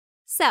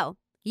So,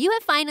 you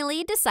have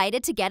finally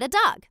decided to get a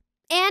dog.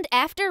 And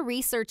after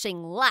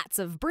researching lots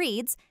of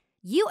breeds,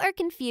 you are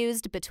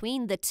confused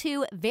between the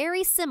two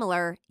very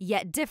similar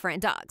yet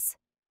different dogs,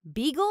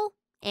 Beagle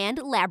and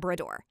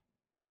Labrador.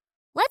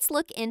 Let's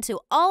look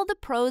into all the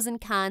pros and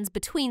cons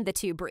between the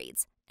two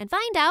breeds and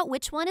find out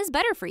which one is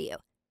better for you.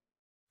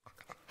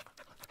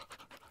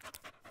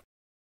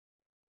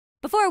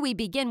 Before we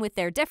begin with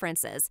their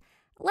differences,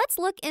 let's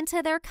look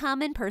into their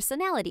common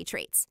personality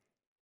traits.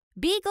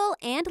 Beagle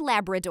and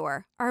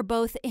Labrador are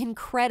both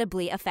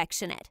incredibly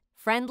affectionate,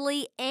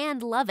 friendly,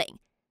 and loving.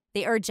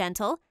 They are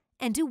gentle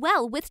and do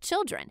well with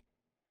children.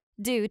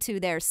 Due to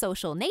their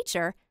social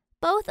nature,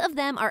 both of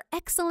them are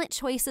excellent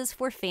choices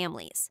for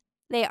families.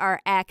 They are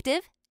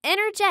active,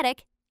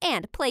 energetic,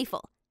 and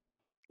playful.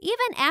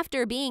 Even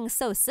after being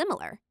so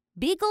similar,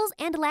 Beagles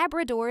and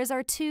Labradors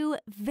are two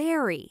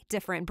very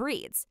different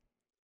breeds.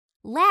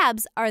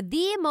 Labs are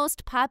the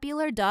most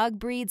popular dog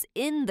breeds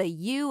in the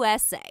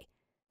USA.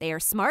 They are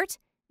smart,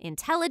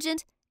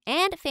 intelligent,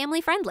 and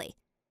family-friendly.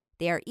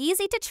 They are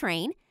easy to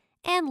train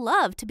and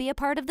love to be a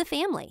part of the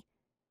family.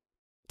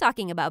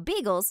 Talking about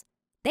Beagles,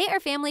 they are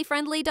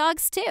family-friendly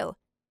dogs too.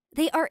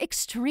 They are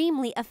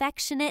extremely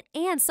affectionate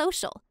and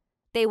social.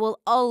 They will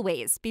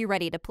always be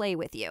ready to play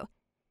with you.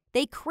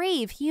 They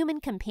crave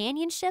human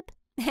companionship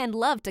and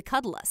love to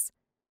cuddle us.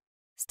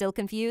 Still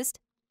confused?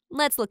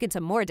 Let's look into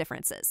more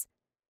differences.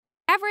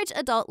 Average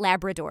adult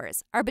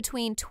Labradors are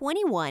between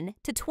 21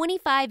 to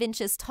 25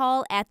 inches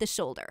tall at the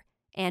shoulder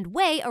and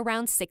weigh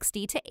around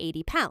 60 to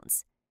 80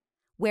 pounds,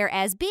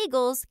 whereas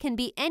Beagles can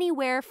be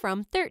anywhere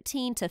from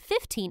 13 to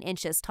 15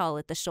 inches tall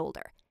at the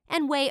shoulder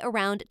and weigh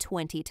around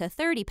 20 to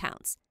 30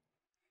 pounds.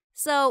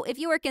 So if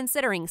you are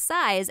considering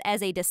size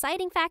as a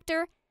deciding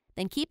factor,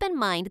 then keep in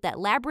mind that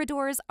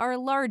Labradors are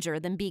larger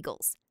than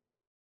Beagles.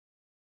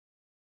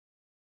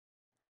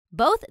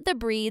 Both the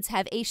breeds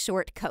have a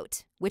short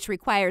coat, which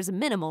requires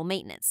minimal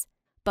maintenance.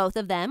 Both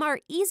of them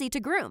are easy to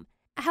groom.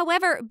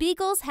 However,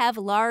 Beagles have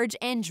large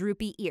and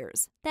droopy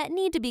ears that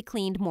need to be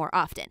cleaned more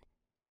often.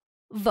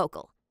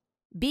 Vocal.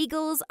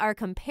 Beagles are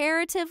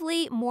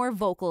comparatively more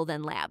vocal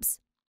than Labs.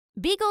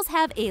 Beagles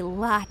have a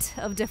lot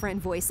of different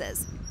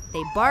voices.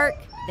 They bark,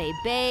 they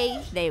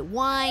bay, they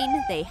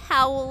whine, they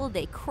howl,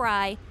 they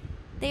cry.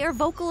 They are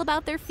vocal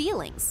about their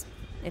feelings.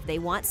 If they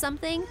want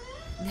something,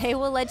 they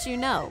will let you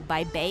know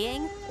by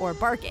baying or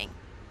barking.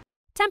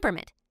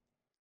 Temperament.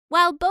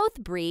 While both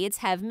breeds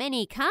have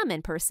many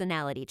common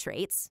personality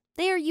traits,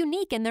 they are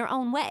unique in their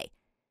own way.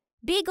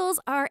 Beagles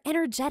are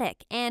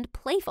energetic and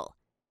playful.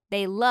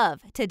 They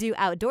love to do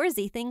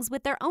outdoorsy things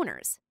with their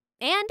owners.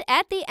 And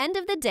at the end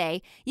of the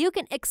day, you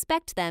can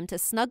expect them to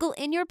snuggle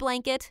in your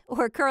blanket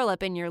or curl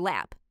up in your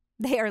lap.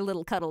 They are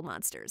little cuddle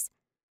monsters.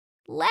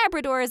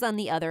 Labradors, on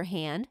the other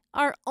hand,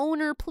 are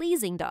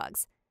owner-pleasing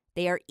dogs.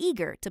 They are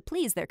eager to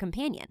please their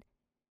companion.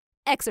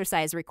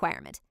 Exercise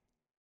requirement.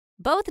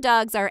 Both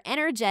dogs are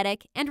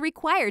energetic and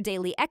require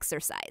daily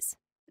exercise.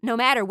 No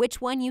matter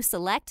which one you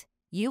select,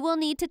 you will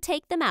need to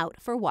take them out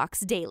for walks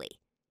daily.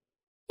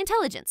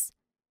 Intelligence.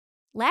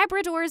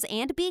 Labradors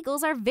and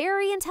Beagles are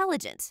very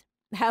intelligent.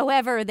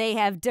 However, they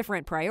have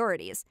different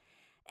priorities.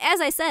 As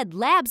I said,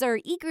 Labs are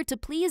eager to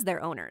please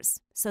their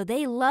owners, so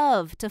they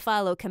love to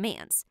follow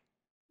commands.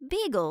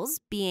 Beagles,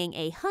 being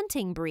a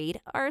hunting breed,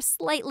 are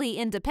slightly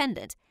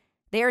independent.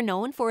 They are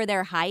known for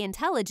their high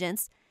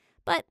intelligence,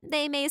 but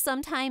they may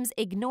sometimes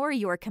ignore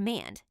your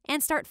command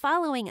and start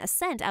following a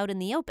scent out in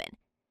the open.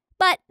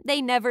 But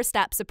they never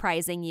stop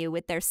surprising you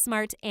with their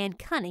smart and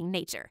cunning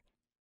nature.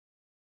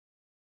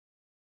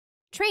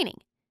 Training.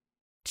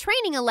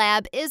 Training a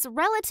Lab is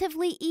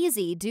relatively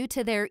easy due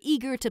to their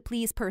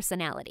eager-to-please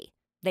personality.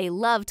 They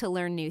love to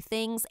learn new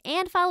things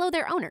and follow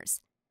their owners.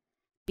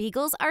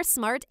 Beagles are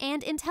smart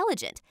and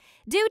intelligent,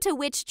 due to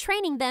which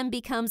training them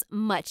becomes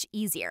much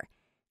easier.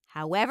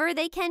 However,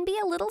 they can be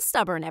a little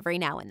stubborn every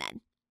now and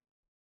then.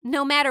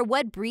 No matter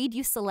what breed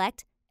you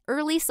select,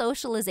 early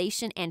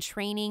socialization and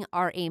training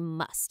are a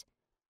must.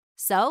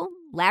 So,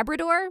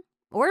 Labrador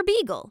or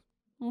Beagle?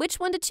 Which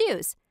one to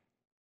choose?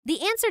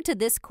 The answer to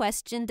this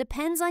question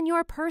depends on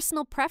your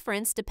personal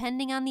preference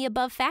depending on the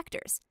above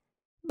factors.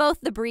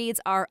 Both the breeds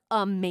are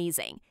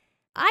amazing.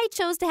 I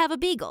chose to have a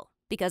Beagle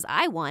because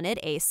I wanted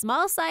a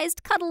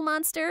small-sized cuddle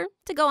monster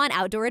to go on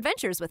outdoor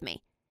adventures with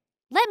me.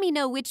 Let me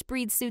know which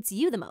breed suits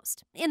you the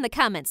most in the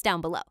comments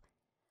down below.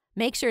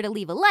 Make sure to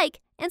leave a like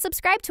and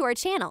subscribe to our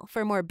channel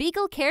for more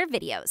Beagle care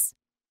videos.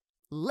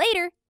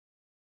 Later!